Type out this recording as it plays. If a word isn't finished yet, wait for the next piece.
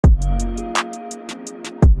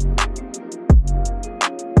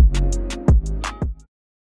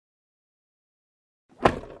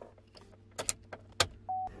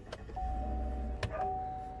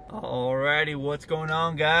Alrighty, what's going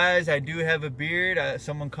on, guys? I do have a beard.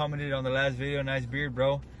 Someone commented on the last video, nice beard,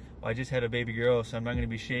 bro. Well, I just had a baby girl, so I'm not going to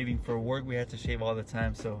be shaving for work. We have to shave all the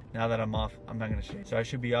time, so now that I'm off, I'm not going to shave. So I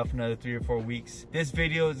should be off another 3 or 4 weeks. This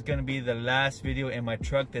video is going to be the last video in my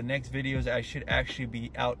truck. The next videos I should actually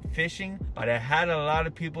be out fishing, but I had a lot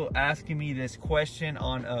of people asking me this question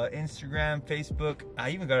on Instagram, Facebook. I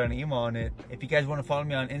even got an email on it. If you guys want to follow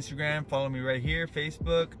me on Instagram, follow me right here,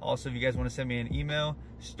 Facebook. Also, if you guys want to send me an email,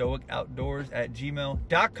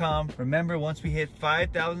 stoicoutdoors@gmail.com. Remember, once we hit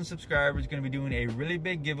 5,000 subscribers, going to be doing a really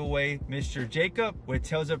big giveaway. Mr. Jacob with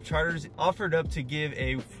Tails Up Charters offered up to give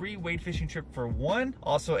a free wade fishing trip for one.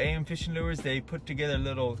 Also, AM Fishing Lures, they put together a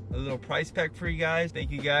little prize pack for you guys.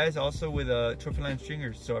 Thank you guys. Also with trophy line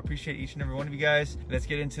stringers. So I appreciate each and every one of you guys. Let's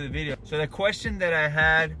get into the video. So the question that I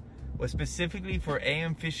had was specifically for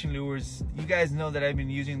AM Fishing Lures. You guys know that I've been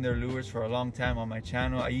using their lures for a long time on my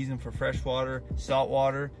channel. I use them for freshwater,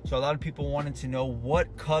 saltwater. So a lot of people wanted to know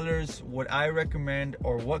what colors would I recommend,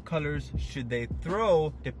 or what colors should they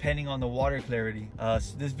throw depending on the water clarity.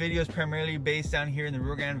 So this video is primarily based down here in the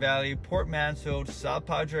Rio Grande Valley, Port Mansfield, South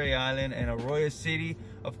Padre Island, and Arroyo City.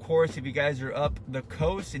 Of course, if you guys are up the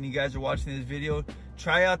coast and you guys are watching this video,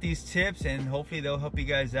 try out these tips and hopefully they'll help you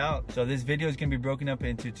guys out. So this video is going to be broken up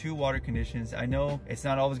into 2 water conditions. I know it's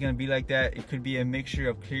not always going to be like that. It could be a mixture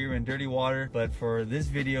of clear and dirty water, but for this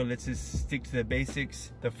video, let's just stick to the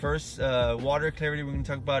basics. The first water clarity we're going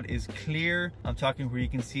to talk about is clear. I'm talking where you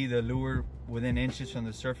can see the lure within inches from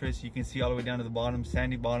the surface. You can see all the way down to the bottom,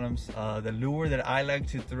 sandy bottoms. The lure that I like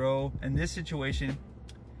to throw in this situation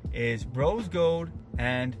is Bros Gold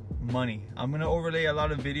and Money. I'm gonna overlay a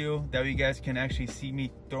lot of video that you guys can actually see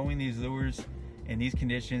me throwing these lures in these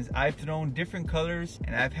conditions. I've thrown different colors,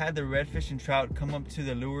 and I've had the redfish and trout come up to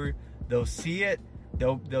the lure. They'll see it,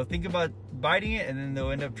 they'll think about biting it, and then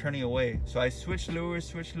they'll end up turning away. So I switch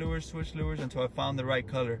lures until I found the right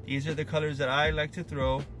color. These are the colors that I like to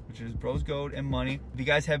throw, which is Bros Gold and Money. If you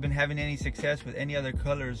guys have been having any success with any other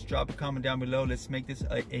colors, drop a comment down below. Let's make this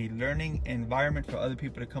a learning environment for other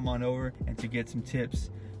people to come on over and to get some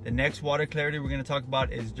tips. The next water clarity we're going to talk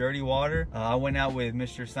about is dirty water. I went out with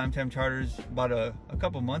Mr. Slimetime Charters about a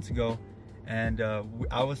couple months ago, and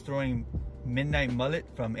I was throwing Midnight Mullet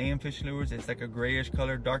from AM Fishing Lures. It's like a grayish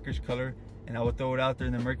color, darkish color, and I would throw it out there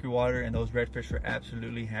in the murky water, and those redfish were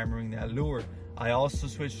absolutely hammering that lure. I also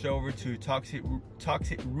switched over to Toxic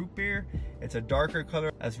Root Beer. It's a darker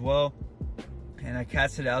color as well, and I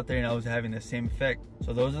cast it out there and I was having the same effect.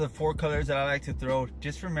 So those are the 4 colors that I like to throw.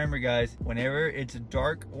 Just remember, guys, whenever it's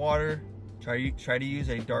dark water, try to use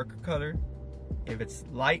a darker color. If it's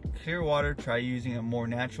light, clear water, try using a more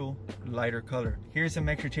natural, lighter color. Here's some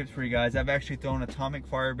extra tips for you guys. I've actually thrown Atomic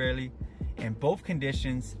Fire Belly in both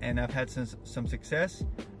conditions, and I've had some success.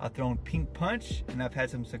 I've thrown Pink Punch, and I've had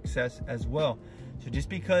some success as well. So just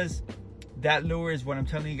because that lure is what I'm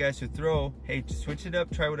telling you guys to throw, hey, switch it up,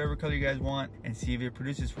 try whatever color you guys want, and see if it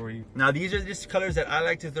produces for you. Now, these are just colors that I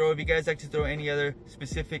like to throw. If you guys like to throw any other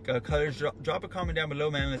specific colors, drop a comment down below,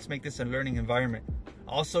 man. Let's make this a learning environment.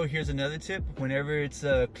 Also, here's another tip. Whenever it's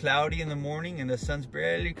cloudy in the morning and the sun's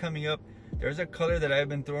barely coming up, there's a color that I've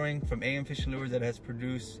been throwing from AM Fishing Lures that has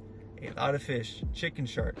produced a lot of fish. Chicken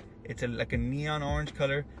Shark. It's like a neon orange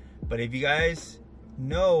color. But if you guys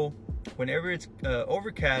know, whenever it's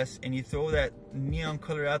overcast and you throw that neon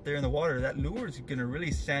color out there in the water, that lure is gonna really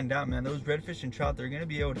stand out, man. Those redfish and trout, they're gonna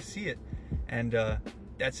be able to see it. And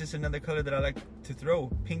that's just another color that I like to throw.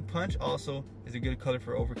 Pink Punch also is a good color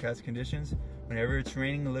for overcast conditions. Whenever it's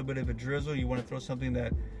raining, a little bit of a drizzle, you want to throw something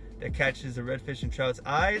that catches the redfish and trout's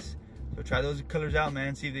eyes. So try those colors out,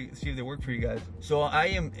 man. See if they work for you guys. So I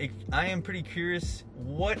am pretty curious.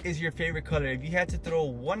 What is your favorite color? If you had to throw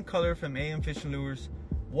one color from AM Fishing Lures,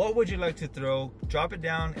 what would you like to throw? Drop it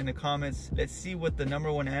down in the comments. Let's see what the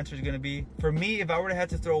 #1 answer is going to be. For me, if I were to have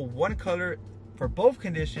to throw one color for both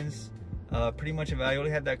conditions, pretty much if I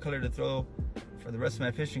only had that color to throw for the rest of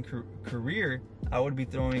my fishing career, I would be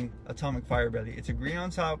throwing Atomic Fire Belly. It's a green on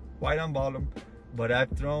top, white on bottom, but I've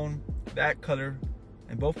thrown that color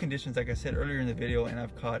in both conditions, like I said earlier in the video, and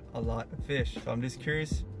I've caught a lot of fish. So I'm just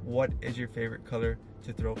curious, what is your favorite color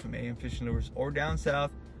to throw from AM Fishing Lures or down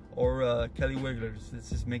south or Kelly Wigglers? Let's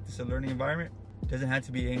just make this a learning environment. It doesn't have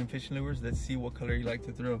to be AM Fishing Lures. Let's see what color you like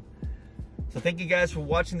to throw. So thank you guys for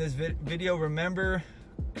watching this video. Remember,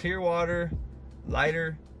 clear water,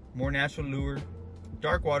 lighter, more natural lure,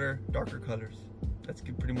 dark water, darker colors. That's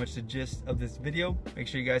pretty much the gist of this video. Make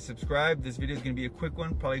sure you guys subscribe. This video is going to be a quick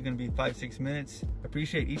one, probably going to be 5-6 minutes.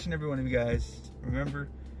 Appreciate each and every one of you guys. Remember,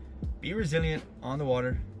 be resilient on the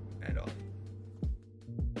water and off.